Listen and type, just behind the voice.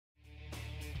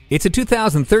It's a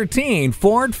 2013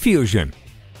 Ford Fusion.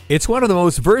 It's one of the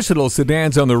most versatile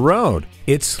sedans on the road.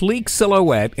 Its sleek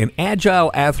silhouette and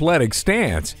agile athletic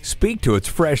stance speak to its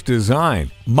fresh design.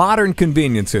 Modern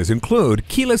conveniences include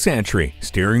keyless entry,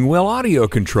 steering wheel audio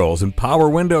controls, and power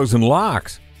windows and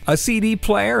locks. A CD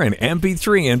player and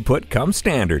MP3 input come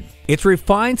standard. Its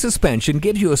refined suspension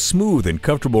gives you a smooth and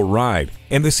comfortable ride,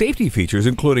 and the safety features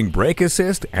including brake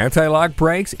assist, anti-lock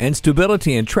brakes, and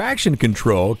stability and traction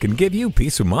control can give you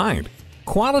peace of mind.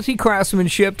 Quality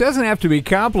craftsmanship doesn't have to be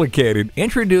complicated.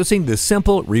 Introducing the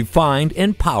simple, refined,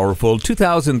 and powerful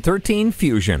 2013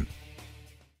 Fusion.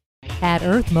 At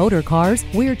Earth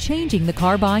MotorCars, we're changing the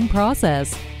car buying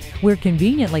process. We're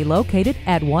conveniently located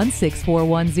at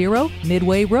 16410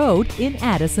 Midway Road in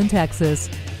Addison, Texas.